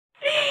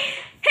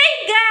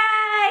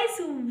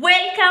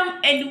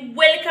and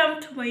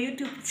welcome to my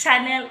YouTube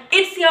channel.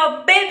 It's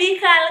your baby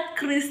girl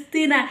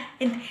Christina,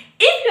 and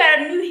if you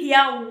are new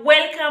here,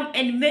 welcome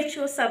and make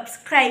sure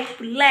subscribe,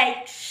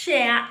 like,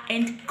 share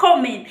and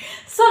comment.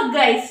 So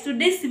guys,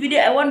 today's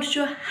video I want to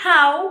show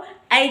how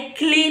I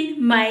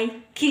clean my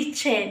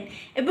kitchen.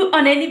 Look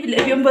at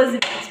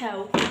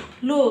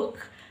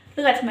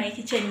my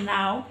kitchen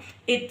now.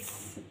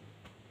 It's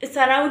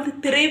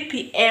around 3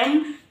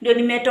 p.m. Ndio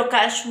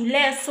nimetoka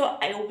shule, so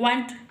I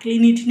want to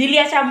clean it.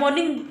 Niliacha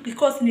morning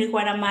because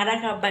nilikuwa na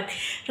maraka, but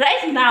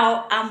right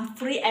now I'm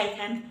free, I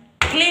can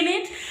clean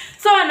it.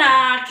 So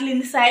na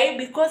clean side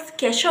because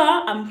kesho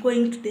I'm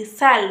going to the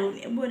salon.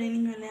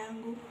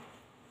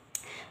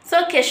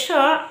 So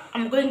kesho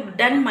I'm going to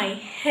done my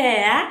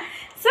hair.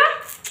 So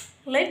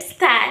let's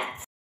start.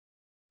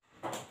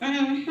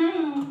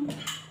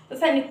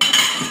 Sasa ni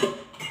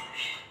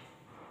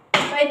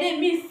by the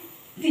miss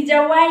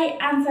sijawai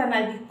anza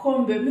na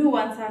vikombe, mi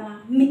huanza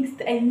na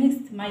I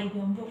mixed my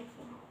vyombo.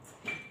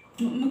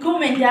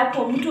 Mkombe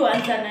hapo mtu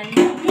anza na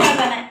nini? Mtu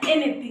anza na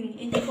anything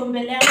yenye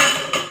kombe leo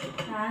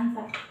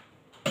naanza.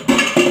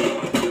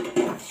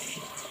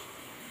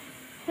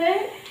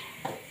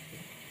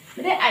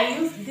 Then I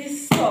use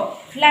this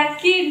soap.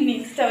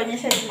 Lakini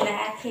sitaonyesha jina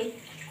yake.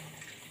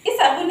 Hii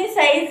sabuni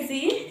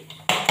saizi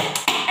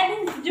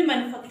hadi sijui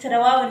manufacturer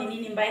wao ni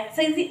nini mbaya.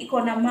 Saizi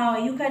iko na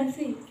mawe. You can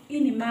see. Hii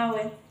ni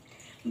mawe.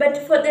 But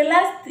for the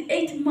last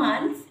 8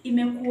 months,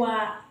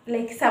 imekuwa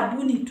like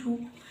sabuni tu.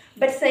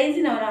 But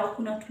saizi naona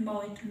kuna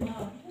tumawe.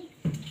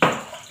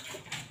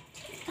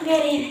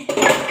 Get it.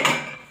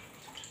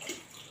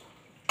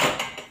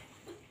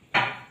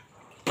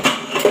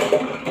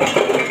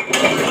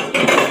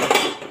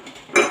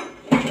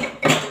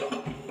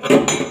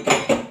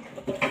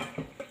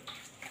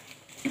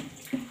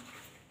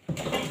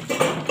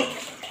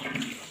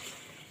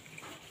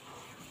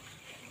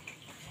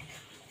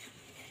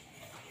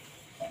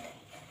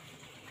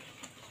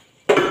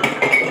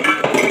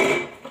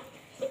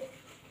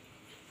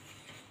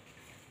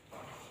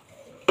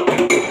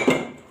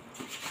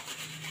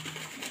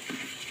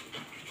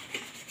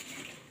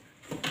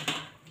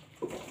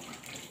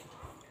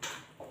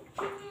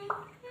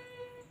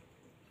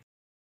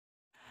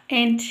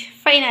 And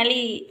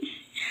finally,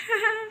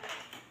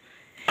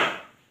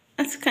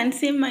 as you can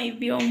see my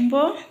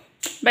vyombo,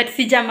 but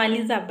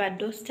sijamaliza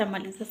bado,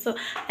 sijamaliza, so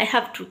I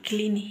have to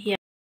clean here.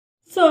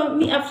 So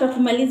me after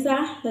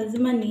kumaliza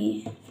lazima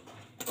ni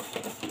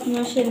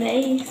nyoshe na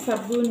hii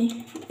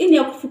sabuni. Hii ni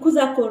ya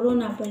kufukuza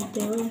corona by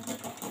the way.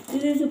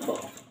 This is for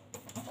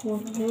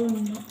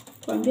corona.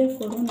 Kwambia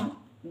corona.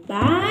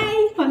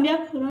 Bye. Kwambia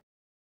corona.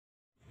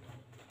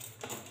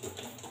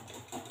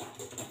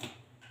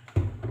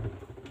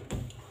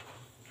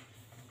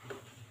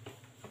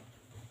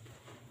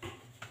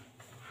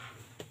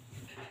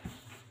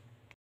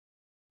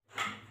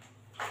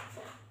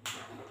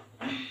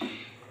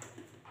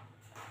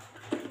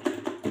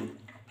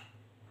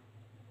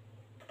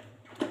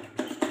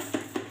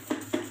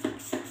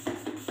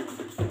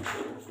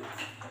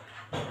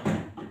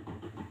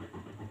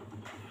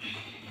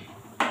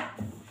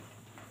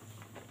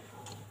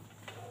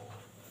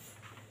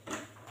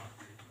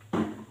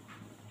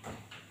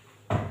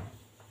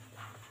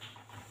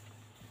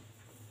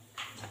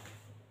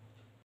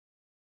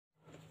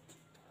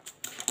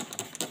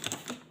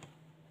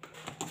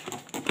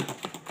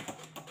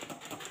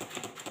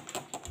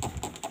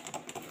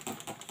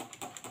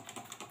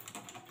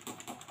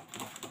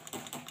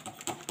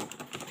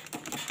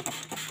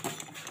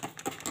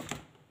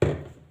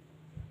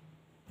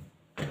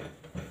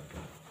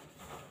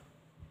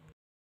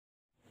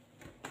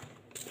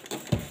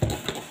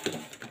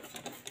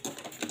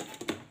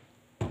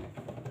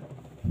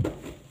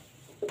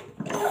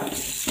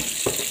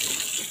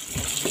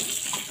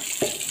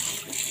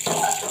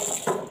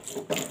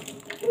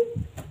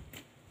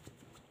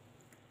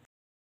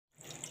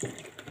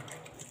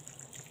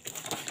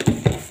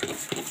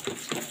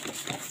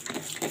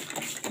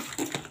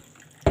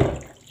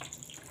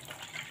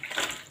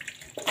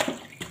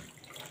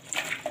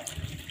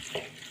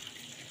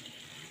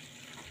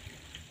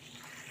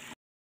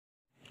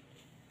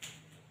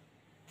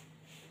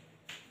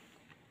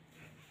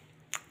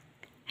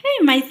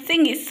 My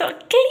thing is so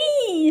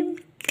clean.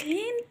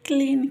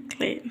 Clean.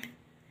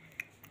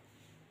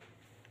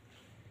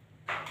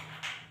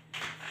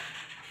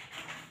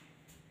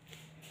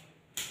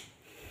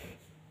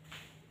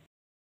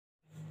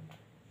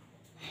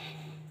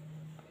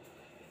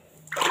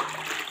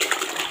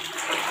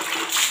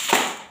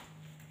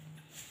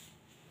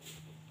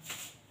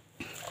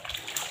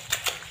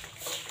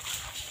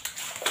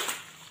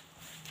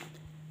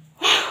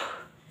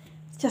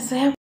 Just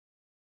so,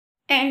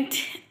 and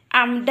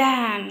I'm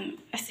done.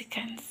 As you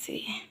can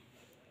see,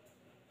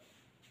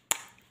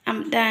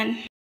 I'm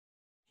done.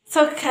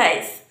 So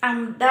guys,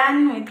 I'm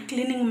done with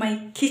cleaning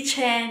my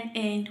kitchen,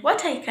 and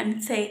what I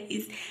can say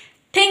is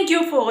thank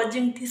you for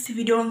watching this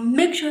video.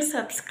 Make sure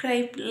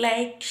subscribe,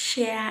 like,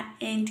 share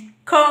and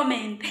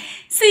comment.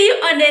 See you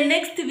on the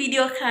next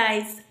video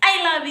guys.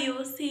 I love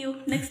you. See you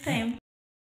next time.